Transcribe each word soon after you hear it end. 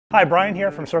Hi, Brian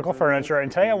here from Circle Furniture,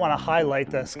 and today I want to highlight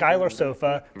the Skylar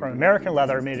sofa from American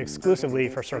leather made exclusively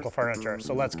for Circle Furniture,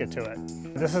 so let's get to it.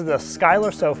 This is the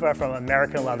Skylar sofa from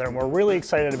American leather, and we're really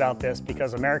excited about this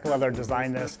because American leather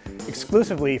designed this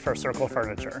exclusively for Circle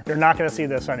Furniture. You're not going to see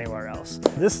this anywhere else.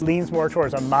 This leans more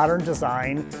towards a modern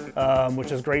design,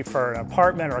 which is great for an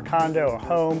apartment or a condo or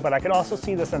home, but I could also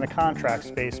see this in a contract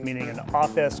space, meaning an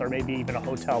office or maybe even a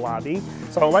hotel lobby.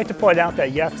 So I'd like to point out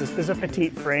that yes, this is a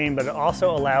petite frame, but it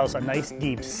also allows a nice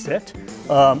deep sit.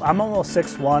 I'm almost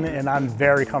 6'1", and I'm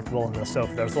very comfortable in this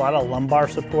sofa. There's a lot of lumbar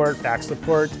support, back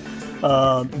support.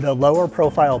 The lower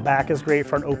profile back is great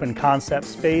for an open concept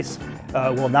space,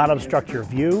 will not obstruct your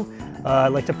view. I'd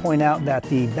like to point out that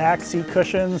the back seat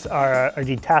cushions are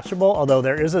detachable, although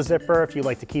there is a zipper if you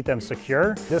like to keep them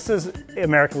secure. This is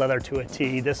American leather to a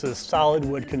T. This is solid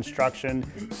wood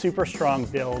construction, super strong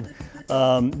build.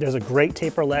 There's a great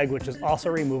taper leg, which is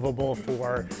also removable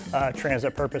for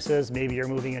transit purposes. Maybe you're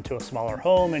moving into a smaller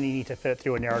home and you need to fit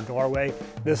through a narrow doorway.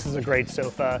 This is a great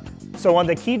sofa. So one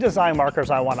of the key design markers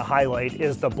I want to highlight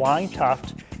is the blind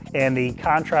tuft and the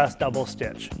contrast double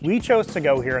stitch. We chose to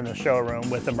go here in the showroom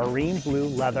with the marine blue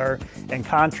leather and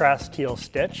contrast teal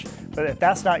stitch, but if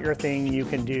that's not your thing, you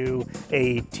can do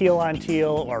a teal on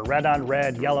teal or red on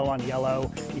red, yellow on yellow.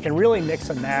 You can really mix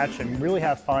and match and really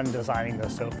have fun designing the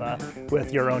sofa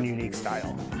with your own unique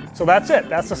style. So that's it.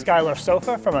 That's the Skylar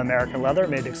sofa from American leather,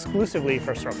 made exclusively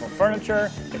for Circle Furniture.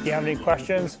 If you have any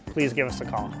questions, please give us a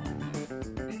call.